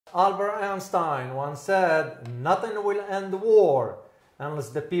Albert Einstein once said, nothing will end the war unless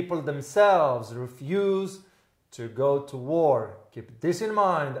the people themselves refuse to go to war. Keep this in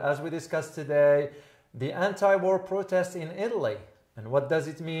mind as we discuss today the anti-war protest in Italy and what does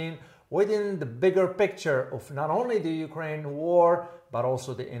it mean within the bigger picture of not only the Ukraine war but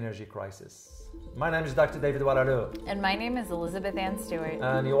also the energy crisis. My name is Dr. David Walaloo. And my name is Elizabeth Ann Stewart.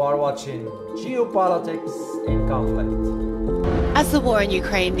 And you are watching Geopolitics in Conflict. As the war in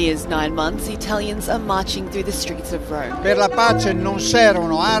Ukraine nears 9 months, Italians are marching through the streets of Rome. Per la pace non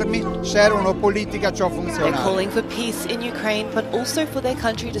servono armi, servono politica ciò They're funzionale. calling for peace in Ukraine, but also for their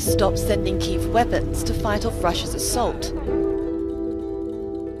country to stop sending Kyiv weapons to fight off Russia's assault.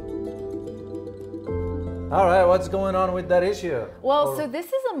 All right, what's going on with that issue? Well, so this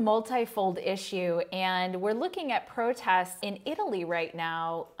is a multifold issue, and we're looking at protests in Italy right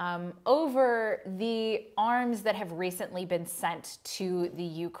now over the arms that have recently been sent to the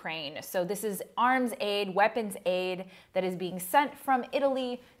Ukraine. So this is arms aid, weapons aid that is being sent from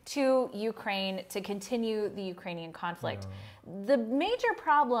Italy to Ukraine to continue the Ukrainian conflict. The major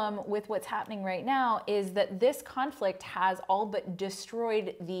problem with what's happening right now is that this conflict has all but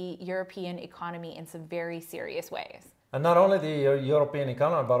destroyed the European economy in some very serious ways. And not only the European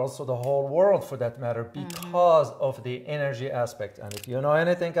economy, but also the whole world for that matter, because of the energy aspect. And if you know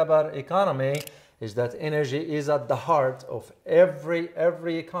anything about economy, is that energy is at the heart of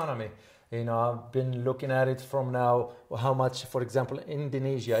every economy. You know, I've been looking at it from now, how much, for example,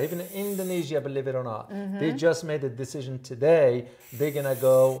 Indonesia, even Indonesia, believe it or not, they just made a decision today, they're going to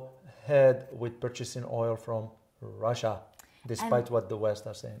go ahead with purchasing oil from Russia, despite what the West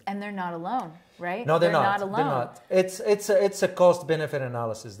are saying. And they're not alone, right? No, they're not alone. They're not. It's a cost-benefit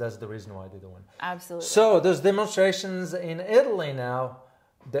analysis. That's the reason why they're doing. Absolutely. So there's demonstrations in Italy now.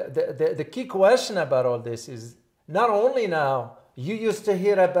 The key question about all this is not only now, you used to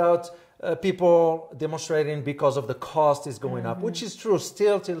hear about people demonstrating because of the cost is going up, which is true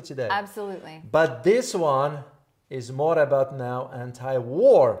still till today. Absolutely. But this one is more about now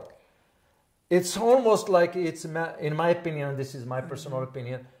anti-war. It's almost like it's, in my opinion, this is my personal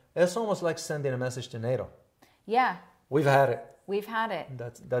opinion, it's almost like sending a message to NATO. Yeah. We've had it. We've had it.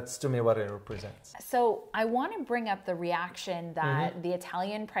 That's to me what it represents. So I want to bring up the reaction that the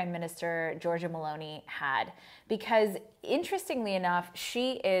Italian Prime Minister Giorgia Meloni had, because interestingly enough,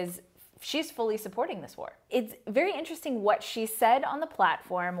 she's fully supporting this war. It's very interesting what she said on the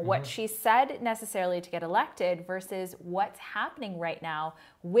platform, what she said necessarily to get elected versus what's happening right now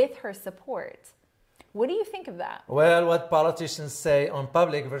with her support. What do you think of that? Well, what politicians say on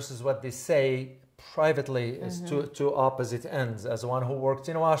public versus what they say privately is two opposite ends. As one who worked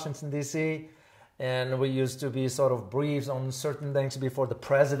in Washington, D.C., and we used to be sort of briefed on certain things before the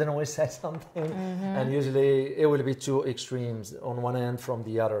president will say something. And usually it will be two extremes on one end from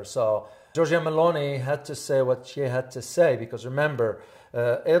the other. So Giorgia Meloni had to say what she had to say because remember,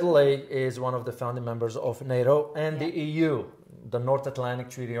 Italy is one of the founding members of NATO and the EU, the North Atlantic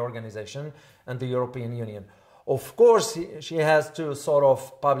Treaty Organization, and the European Union. Of course, she has to sort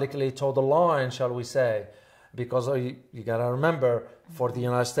of publicly toe the line, shall we say, because you got to remember, for the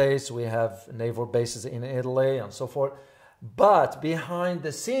United States, we have naval bases in Italy and so forth. But behind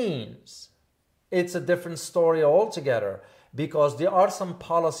the scenes, it's a different story altogether because there are some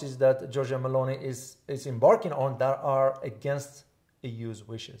policies that Giorgia Meloni is embarking on that are against EU's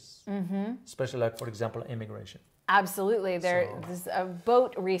wishes, especially like, for example, immigration. Absolutely. There's a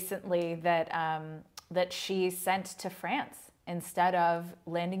boat recently that she sent to France instead of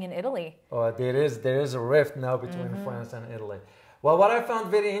landing in Italy. Oh, there is a rift now between France and Italy. Well, what I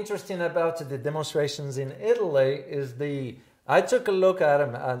found very interesting about the demonstrations in Italy is I took a look at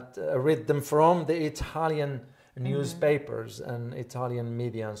them and read them from the Italian newspapers and Italian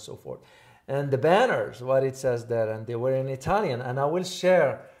media and so forth. And the banners, what it says there, and they were in Italian. And I will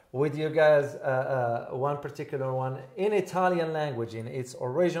share with you guys one particular one in Italian language, in its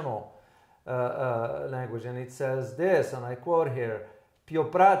original language, and it says this, and I quote here: "Più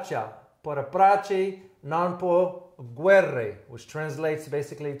braccia per pace, non più guerre," which translates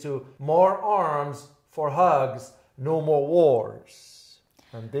basically to more arms for hugs, no more wars.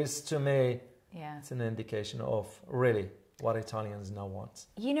 And this, to me, it's an indication of really what Italians now want.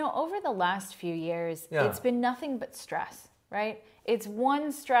 You know, over the last few years, it's been nothing but stress, right? It's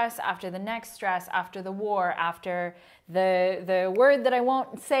one stress after the next stress, after the war, after the word that I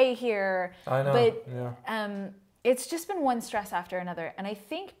won't say here. I know, but it's just been one stress after another. And I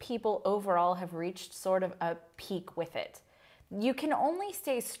think people overall have reached sort of a peak with it. You can only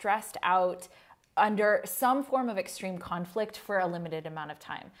stay stressed out under some form of extreme conflict for a limited amount of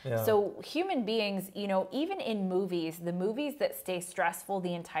time. Yeah. So human beings, you know, even in movies, the movies that stay stressful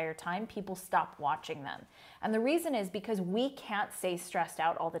the entire time, people stop watching them. And the reason is because we can't stay stressed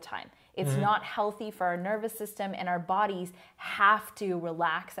out all the time. It's not healthy for our nervous system, and our bodies have to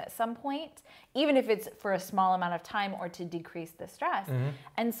relax at some point, even if it's for a small amount of time or to decrease the stress.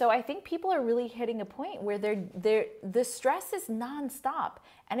 And so I think people are really hitting a point where the stress is nonstop,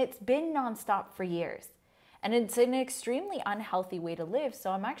 and it's been nonstop for years. And it's an extremely unhealthy way to live.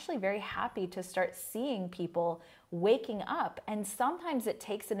 So I'm actually very happy to start seeing people waking up. And sometimes it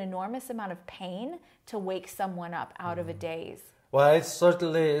takes an enormous amount of pain to wake someone up out of a daze. Well,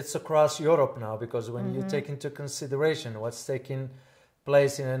 it's across Europe now, because when you take into consideration what's taking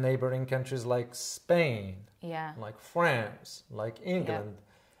place in neighboring countries like Spain, like France, like England.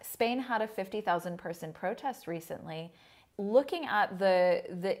 Spain had a 50,000 person protest recently looking at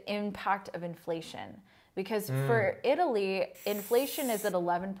the impact of inflation. Because for Italy, inflation is at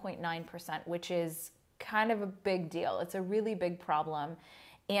 11.9%, which is kind of a big deal. It's a really big problem.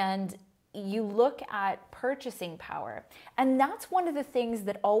 And you look at purchasing power, and that's one of the things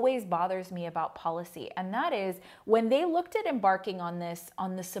that always bothers me about policy. And that is when they looked at embarking on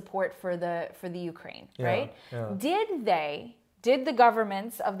the support for the Ukraine, right? Yeah. Did the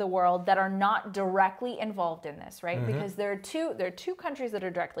governments of the world that are not directly involved in this, right? Because there are two countries that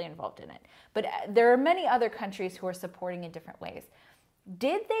are directly involved in it, but there are many other countries who are supporting in different ways.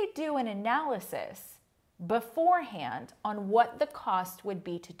 Did they do an analysis beforehand on what the cost would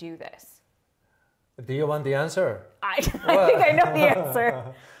be to do this? Do you want the answer? I think I know the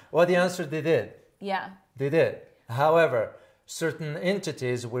answer. Well, the answer they did. Yeah. They did. However, certain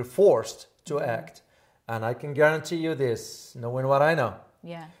entities were forced to act. And I can guarantee you this, knowing what I know,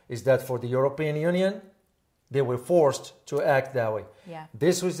 is that for the European Union, they were forced to act that way. Yeah.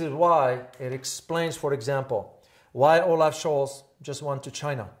 This is why it explains, for example, why Olaf Scholz just went to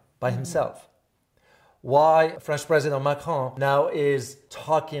China by himself. Why French President Macron now is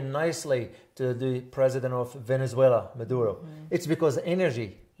talking nicely to the president of Venezuela, Maduro. It's because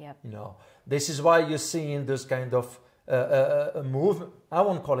energy. Yep. You know, this is why you're seeing this kind of a movement. I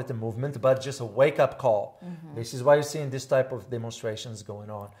won't call it a movement, but just a wake-up call. This is why you're seeing this type of demonstrations going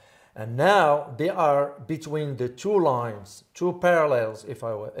on. And now they are between the two lines, two parallels, if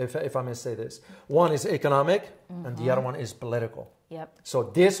I may say this. One is economic, and the other one is political. Yep. So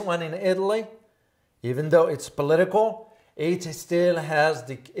this one in Italy, even though it's political, it still has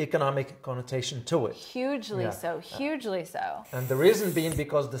the economic connotation to it. Hugely so, hugely so. And the reason being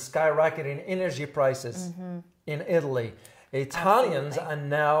because the skyrocketing energy prices in Italy, Italians are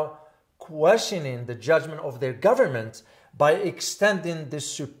now questioning the judgment of their government by extending the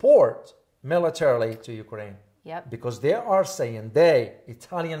support militarily to Ukraine. Yep. Because they are saying,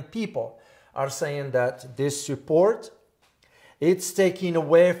 Italian people, are saying that this support, it's taking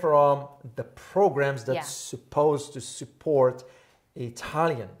away from the programs that's supposed to support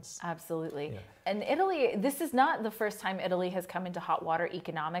Italians. Absolutely. Yeah. And Italy, this is not the first time Italy has come into hot water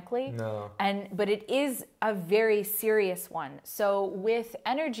economically. No. But it is a very serious one. So with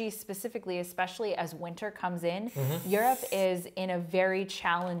energy specifically, especially as winter comes in, Europe is in a very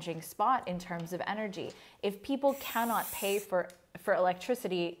challenging spot in terms of energy. If people cannot pay for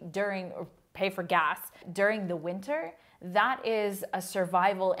electricity or pay for gas during the winter, that is a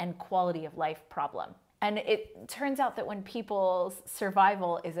survival and quality of life problem. And it turns out that when people's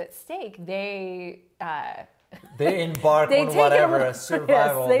survival is at stake, they embark on whatever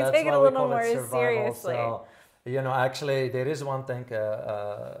survival. Yes, they That's take it why a we little call more it survival. seriously. So, you know, actually, there is one thing.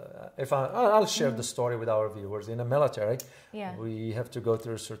 I'll share the story with our viewers. In the military, we have to go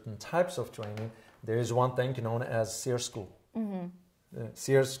through certain types of training. There is one thing known as SEER school.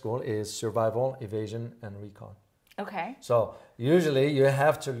 SEER school is survival, evasion, and recon. Okay. So usually you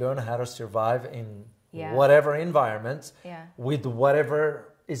have to learn how to survive in whatever environment with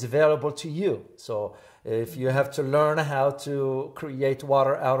whatever is available to you. So if you have to learn how to create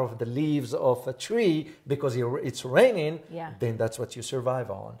water out of the leaves of a tree because it's raining, then that's what you survive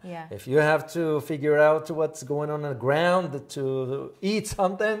on. Yeah. If you have to figure out what's going on the ground to eat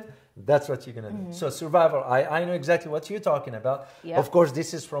something, that's what you're going to do. So survival, I know exactly what you're talking about. Yep. Of course,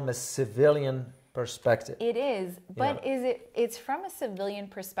 this is from a civilian perspective. It is, but it's from a civilian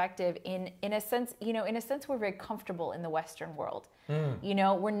perspective in a sense, we're very comfortable in the Western world. You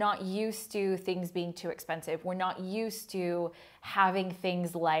know, we're not used to things being too expensive. We're not used to having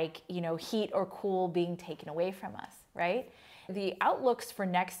things like, heat or cool being taken away from us, right? The outlooks for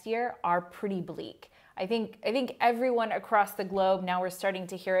next year are pretty bleak. I think everyone across the globe, now we're starting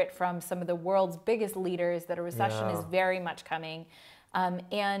to hear it from some of the world's biggest leaders, that a recession is very much coming.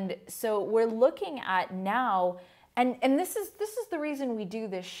 And so we're looking at now, and this is the reason we do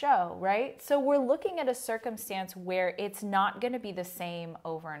this show, right? So we're looking at a circumstance where it's not going to be the same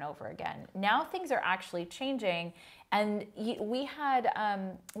over and over again. Now things are actually changing. And we had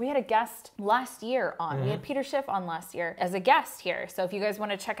a guest last year on. We had Peter Schiff on last year as a guest here. So if you guys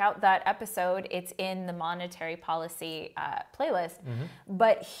want to check out that episode, it's in the monetary policy playlist.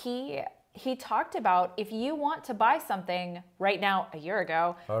 But he talked about, if you want to buy something right now, a year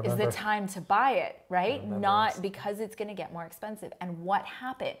ago, is the time to buy it, right? Not because it's going to get more expensive. And what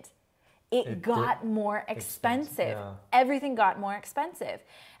happened? It got more expensive. Yeah. Everything got more expensive.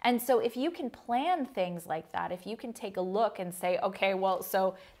 And so if you can plan things like that, if you can take a look and say, okay, well,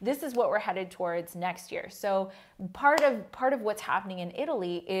 so this is what we're headed towards next year. So part of what's happening in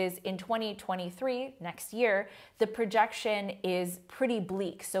Italy is in 2023, next year, the projection is pretty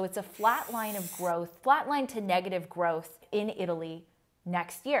bleak. So it's a flat line of growth, flat line to negative growth in Italy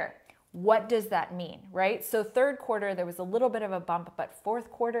next year. What does that mean, right? So third quarter, there was a little bit of a bump, but fourth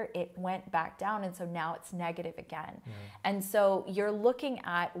quarter, it went back down. And so now it's negative again. And so you're looking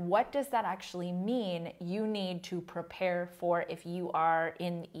at, what does that actually mean you need to prepare for if you are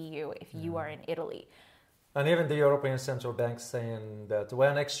in the EU, if you are in Italy. And even the European Central Bank saying that,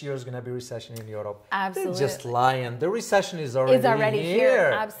 well, next year is going to be recession in Europe. Absolutely. They're just lying. The recession is already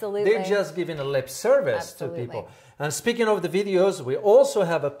here. Absolutely. They're just giving a lip service Absolutely. to people. And speaking of the videos, we also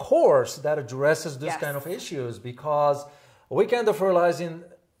have a course that addresses this kind of issues, because we kind of realizing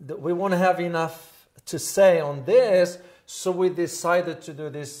that we won't have enough to say on this. So we decided to do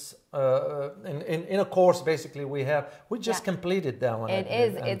this in a course. Basically, we just completed that one.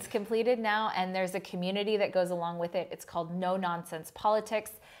 It's completed now, and there's a community that goes along with it. It's called No Nonsense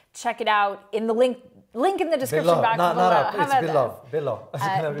Politics. Check it out in the link in the description box below. Not up. It's below.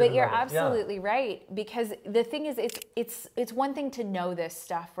 But you're absolutely right, because the thing is, it's one thing to know this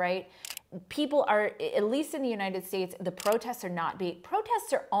stuff, right? People are, at least in the United States, the protests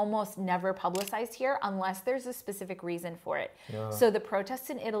are almost never publicized here unless there's a specific reason for it. So the protests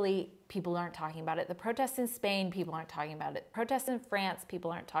in Italy, people aren't talking about it. The protests in Spain, people aren't talking about it. Protests in France,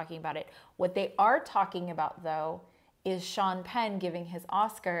 people aren't talking about it. What they are talking about, though, is Sean Penn giving his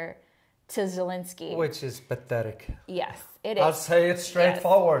Oscar to Zelensky. Which is pathetic. Yes, it is. I'll say it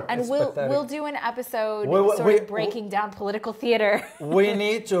straightforward. And we'll do an episode breaking down political theater. We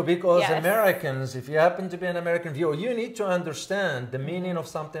need to, because Americans, if you happen to be an American viewer, you need to understand the meaning of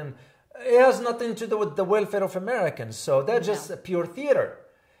something. It has nothing to do with the welfare of Americans. So that's just pure theater.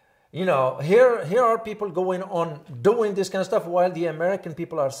 You know, here are people going on doing this kind of stuff while the American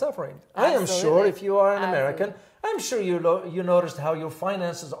people are suffering. Absolutely. I am sure if you are an American, I'm sure you noticed how your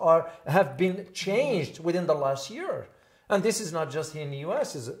finances have been changed within the last year. And this is not just here in the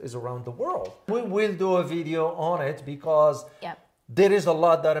US, it's around the world. We will do a video on it, because there is a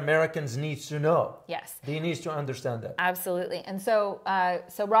lot that Americans need to know. Yes. They need to understand that. Absolutely. And so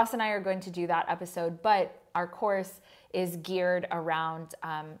Ross and I are going to do that episode, but our course is geared around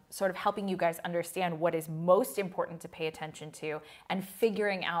sort of helping you guys understand what is most important to pay attention to, and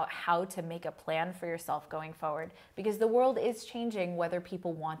figuring out how to make a plan for yourself going forward, because the world is changing whether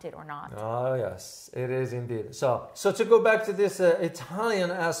people want it or not. Oh, yes, it is indeed. So to go back to this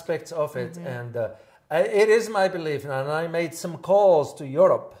Italian aspect of it, and it is my belief, and I made some calls to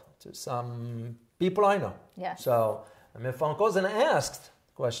Europe, to some people I know. Yes. So I made phone calls and asked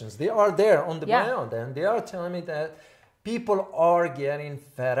questions. They are there on the ground, and they are telling me that people are getting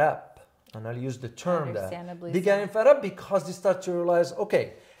fed up, and I'll use the term that. They're getting fed up because they start to realize,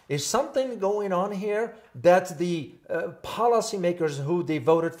 okay, is something going on here that the policymakers who they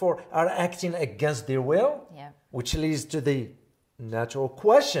voted for are acting against their will? Which leads to the natural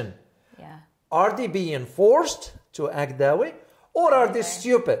question. Are they being forced to act that way, or are they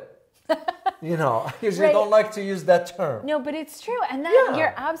stupid? You know, I usually don't like to use that term. No, but it's true. And that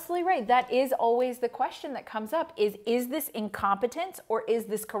you're absolutely right. That is always the question that comes up is this incompetence or is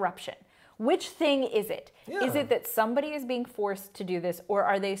this corruption? Which thing is it? Is it that somebody is being forced to do this, or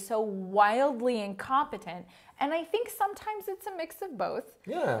are they so wildly incompetent? And I think sometimes it's a mix of both.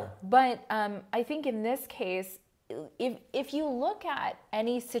 But I think in this case, if you look at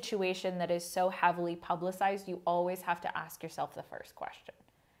any situation that is so heavily publicized, you always have to ask yourself the first question.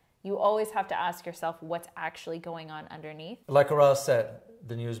 You always have to ask yourself what's actually going on underneath. Like Ross said,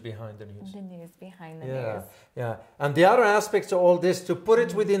 the news behind the news. The news behind the news. Yeah. And the other aspect to all this, to put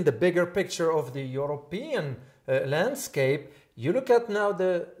it within the bigger picture of the European landscape, you look at now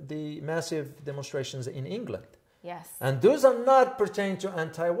the massive demonstrations in England. Yes. And those are not pertaining to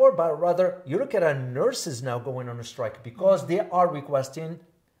anti-war, but rather you look at our nurses now going on a strike because they are requesting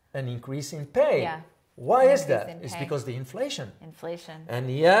an increase in pay. Why is that? in It's pay. because the inflation. Inflation. And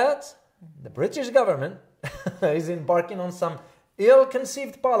yet, the British government is embarking on some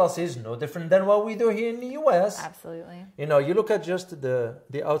ill-conceived policies, no different than what we do here in the US. Absolutely. You know, you look at just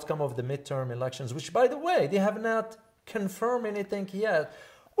the outcome of the midterm elections, which, by the way, they have not confirmed anything yet,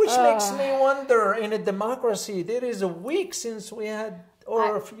 which makes me wonder, in a democracy, there is a week since we had,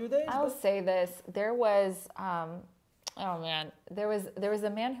 or a few days. I'll say this: there was, there was a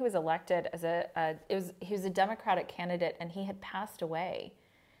man who was elected as he was a Democratic candidate, and he had passed away,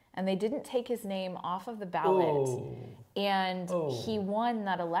 and they didn't take his name off of the ballot, and he won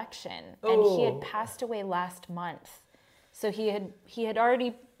that election, and he had passed away last month, so he had already.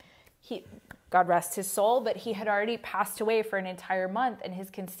 God rest his soul, but he had already passed away for an entire month, and his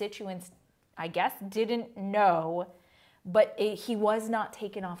constituents, I guess, didn't know, but he was not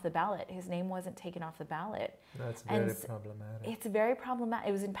taken off the ballot. His name wasn't taken off the ballot. That's very problematic. It's very problematic.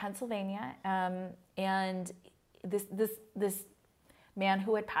 It was in Pennsylvania, and this man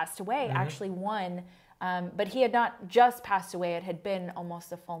who had passed away actually won, but he had not just passed away. It had been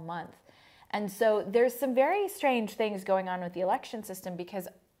almost a full month. And so there's some very strange things going on with the election system, because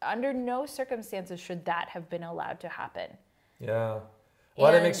under no circumstances should that have been allowed to happen. Yeah.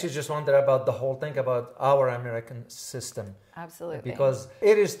 Well, it makes you just wonder about the whole thing about our American system. Absolutely. Because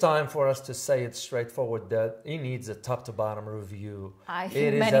it is time for us to say it straightforward that it needs a top-to-bottom review. I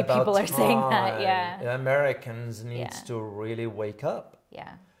think many people are saying that, yeah. Americans need to really wake up.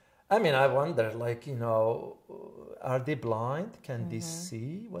 Yeah. I mean, I wonder, like, you know, are they blind? Can they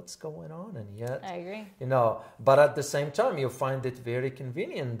see what's going on? And yet, I agree. You know, but at the same time, you find it very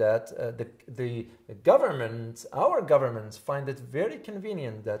convenient that the government, our governments, find it very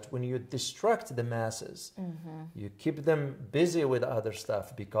convenient that when you distract the masses, you keep them busy with other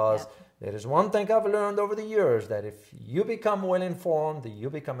stuff, because there is one thing I've learned over the years, that if you become well-informed, you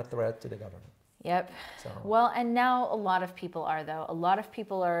become a threat to the government. Yep. So. Well, and now a lot of people are, though. A lot of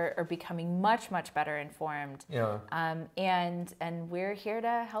people are becoming much, much better informed. Yeah. And we're here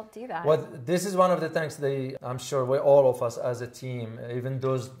to help do that. Well, this is one of the things I'm sure all of us as a team, even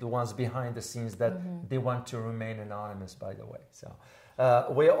the ones behind the scenes, that they want to remain anonymous, by the way. So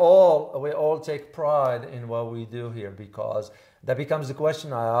we all take pride in what we do here, because that becomes the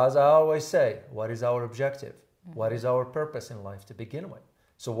question, as I always say, what is our objective? What is our purpose in life to begin with?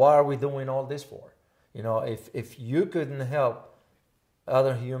 So why are we doing all this for? You know, if you couldn't help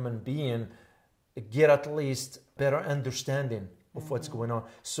other human being get at least better understanding of what's going on,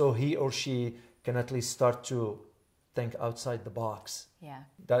 so he or she can at least start to think outside the box. Yeah.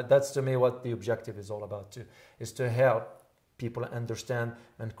 That's to me what the objective is all about too, is to help people understand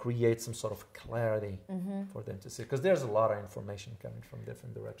and create some sort of clarity for them to see, because there's a lot of information coming from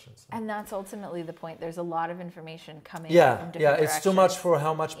different directions. And that's ultimately the point. There's a lot of information coming from different directions. directions. It's too much for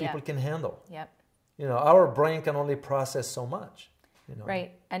how much people can handle. Yep. You know, our brain can only process so much. You know.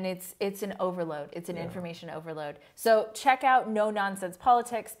 Right, and it's an overload. It's an information overload. So check out No Nonsense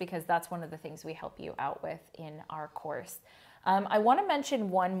Politics, because that's one of the things we help you out with in our course. I want to mention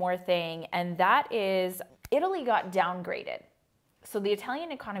one more thing, and that is Italy got downgraded. So the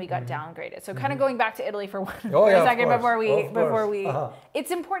Italian economy got downgraded. So kind of going back to Italy for a second before we it's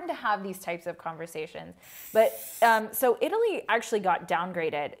important to have these types of conversations. But so Italy actually got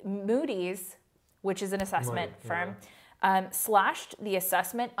downgraded. Moody's, which is an assessment firm, slashed the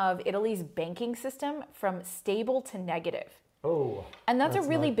assessment of Italy's banking system from stable to negative. Oh, and that's a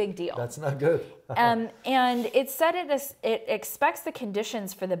really big deal. That's not good. And it said it expects the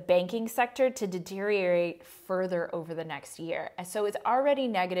conditions for the banking sector to deteriorate further over the next year. And so it's already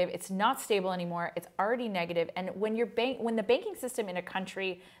negative. It's not stable anymore. It's already negative. And when the banking system in a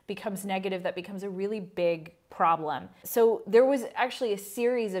country becomes negative, that becomes a really big problem. So there was actually a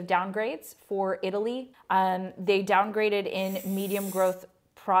series of downgrades for Italy. They downgraded in medium growth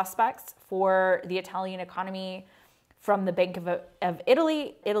prospects for the Italian economy from the Bank of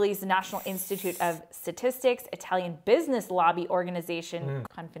Italy, Italy's National Institute of Statistics, Italian business lobby organization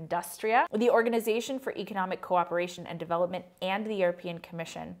Confindustria, the Organization for Economic Cooperation and Development, and the European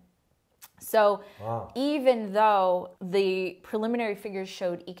Commission. So even though the preliminary figures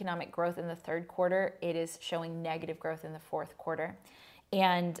showed economic growth in the third quarter, it is showing negative growth in the fourth quarter,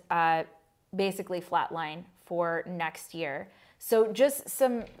 and basically flatline for next year. So just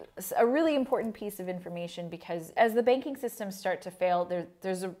a really important piece of information, because as the banking systems start to fail,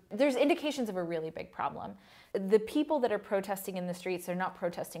 there's indications of a really big problem. The people that are protesting in the streets are not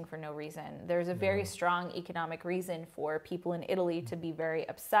protesting for no reason. There's a very strong economic reason for people in Italy to be very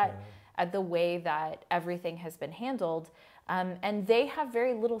upset at the way that everything has been handled, and they have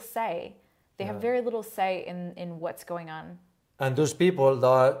very little say. They have very little say in what's going on. And those people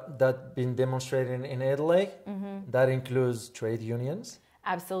that been demonstrating in Italy, that includes trade unions.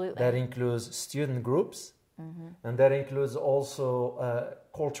 Absolutely. That includes student groups. And that includes also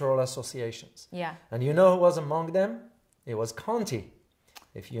cultural associations. Yeah. And you know who was among them? It was Conti.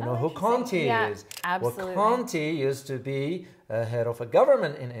 If you know who Conti is. Absolutely. Well, Conti used to be head of a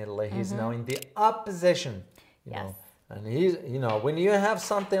government in Italy. He's now in the opposition. You know. And he's, you know, when you have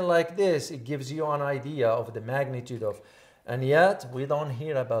something like this, it gives you an idea of the magnitude of, and yet we don't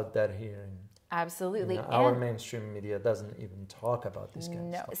hear about that here. Absolutely. You know, our mainstream media doesn't even talk about this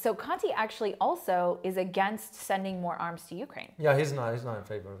kind of stuff. So Conti actually also is against sending more arms to Ukraine. Yeah, he's not in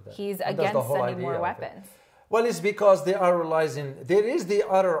favor of that. He's against sending more weapons. Well, it's because they are realizing there is the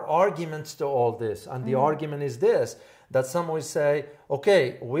other argument to all this. And the argument is this, that some will say,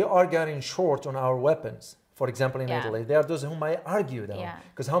 okay, we are getting short on our weapons. For example, in Italy, there are those who might argue that.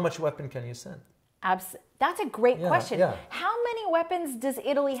 Because how much weapon can you send? That's a great question. Yeah. How many weapons does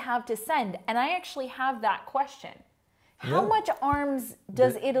Italy have to send? And I actually have that question. How much arms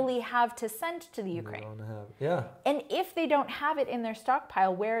does Italy have to send to the Ukraine? They don't have, And if they don't have it in their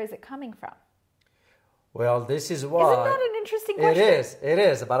stockpile, where is it coming from? Well, this is why... Isn't that an interesting question? It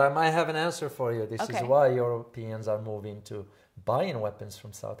is, but I might have an answer for you. This is why Europeans are moving to buying weapons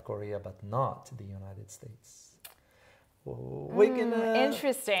from South Korea, but not the United States.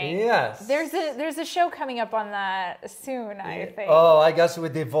 Interesting. Yes. There's a show coming up on that soon, I think. Oh, I guess we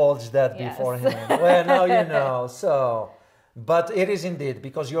divulged that beforehand. Well, now you know. So, but it is indeed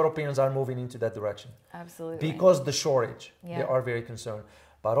because Europeans are moving into that direction. Absolutely. Because the shortage, they are very concerned.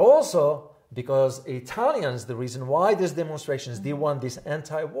 But also because Italians, the reason why these demonstrations, they want this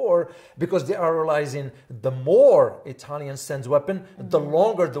anti-war, because they are realizing the more Italians send weapon, the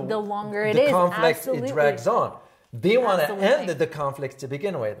longer the conflict it drags on. They want to end the conflict to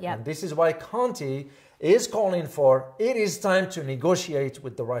begin with. And this is why Conti is calling for, it is time to negotiate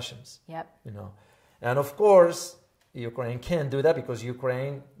with the Russians. You know, and of course, Ukraine can't do that because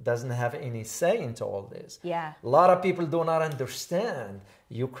Ukraine doesn't have any say into all this. A lot of people do not understand.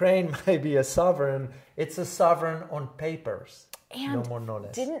 Ukraine may be a sovereign. It's a sovereign on papers. And no more, no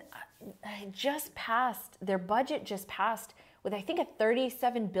less. Their budget just passed with, I think, a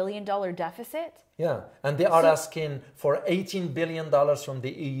 $37 billion deficit. And they are asking for $18 billion from the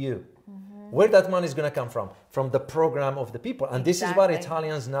EU. Where that money is going to come from? From the program of the people. And this is what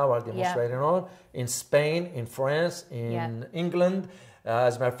Italians now are demonstrating on in Spain, in France, in England.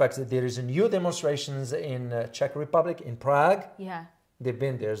 As a matter of fact, there is new demonstrations in Czech Republic, in Prague. They've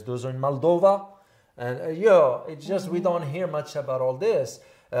been there. Those are in Moldova. And, it's just we don't hear much about all this.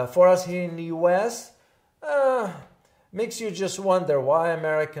 For us here in the US, makes you just wonder why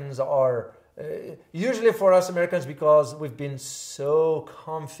Americans are... usually for us Americans, because we've been so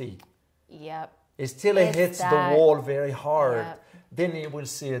comfy. It still hits the wall very hard. Then you will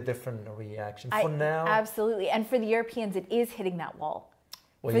see a different reaction. For now, absolutely. And for the Europeans, it is hitting that wall.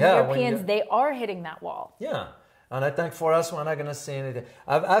 Well, for the Europeans, they are hitting that wall. And I think for us, we're not going to see anything.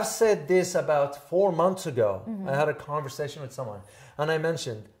 I've said this about 4 months ago. I had a conversation with someone, and I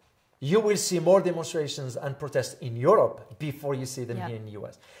mentioned, you will see more demonstrations and protests in Europe before you see them here in the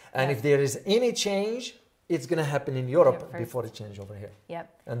US. And if there is any change, it's going to happen in Europe before it changes over here.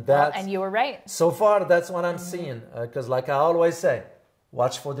 And and you were right. So far, that's what I'm seeing. Because like I always say,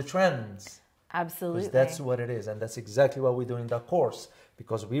 watch for the trends. Absolutely. Because that's what it is. And that's exactly what we do in that course.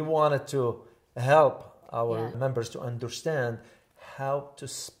 Because we wanted to help our members to understand how to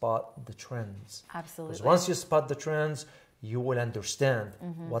spot the trends. Because once you spot the trends, you will understand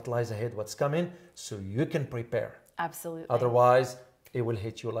what lies ahead, what's coming, so you can prepare. Otherwise, it will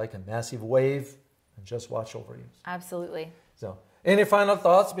hit you like a massive wave and just watch over you. So, any final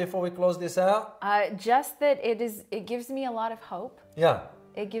thoughts before we close this out? Just that it gives me a lot of hope.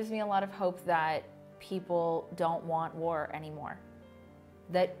 It gives me a lot of hope that people don't want war anymore.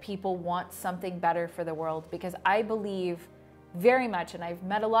 That people want something better for the world, because I believe very much, and I've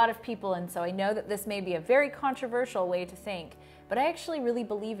met a lot of people, and so I know that this may be a very controversial way to think, but I actually really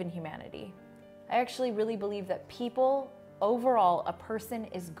believe in humanity. I actually really believe that people, overall, a person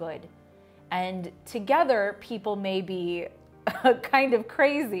is good. And together, people may be kind of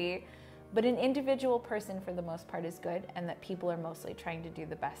crazy, but an individual person, for the most part, is good, and that people are mostly trying to do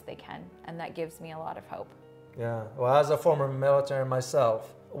the best they can, and that gives me a lot of hope. Well, as a former military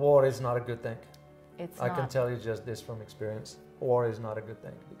myself, war is not a good thing. It's I can tell you just this from experience. War is not a good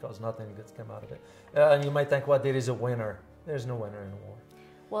thing because nothing good come out of it. And you might think, well, there is a winner. There's no winner in war.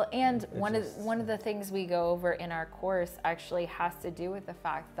 Well, and one of the things we go over in our course actually has to do with the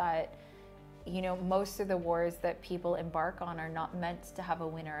fact that, you know, most of the wars that people embark on are not meant to have a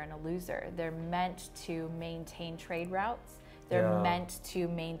winner and a loser. They're meant to maintain trade routes. They're meant to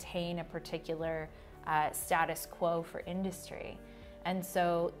maintain a particular status quo for industry. And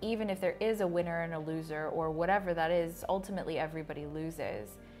so even if there is a winner and a loser or whatever that is, ultimately everybody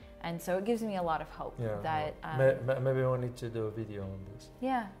loses. And so it gives me a lot of hope that... maybe we need to do a video on this.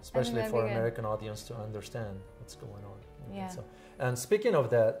 Yeah. Especially for American audience to understand what's going on. Yeah. So, and speaking of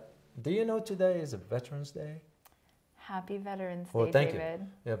that, do you know today is a Veterans Day? Happy Veterans Day, well, thank David.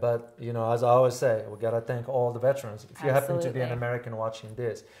 You. Yeah, but you know, as I always say, we gotta thank all the veterans. If you happen to be an American watching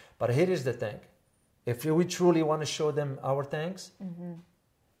this, but here is the thing: if we truly want to show them our thanks,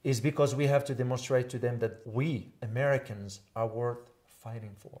 is because we have to demonstrate to them that we Americans are worth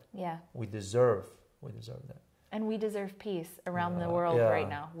fighting for. Yeah, we deserve that, and we deserve peace around the world right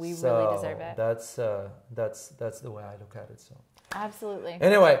now. We really deserve it. That's the way I look at it. So absolutely.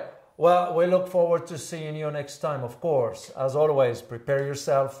 Anyway. Well, we look forward to seeing you next time, of course. As always, prepare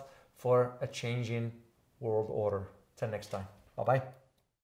yourself for a changing world order. Till next time. Bye-bye.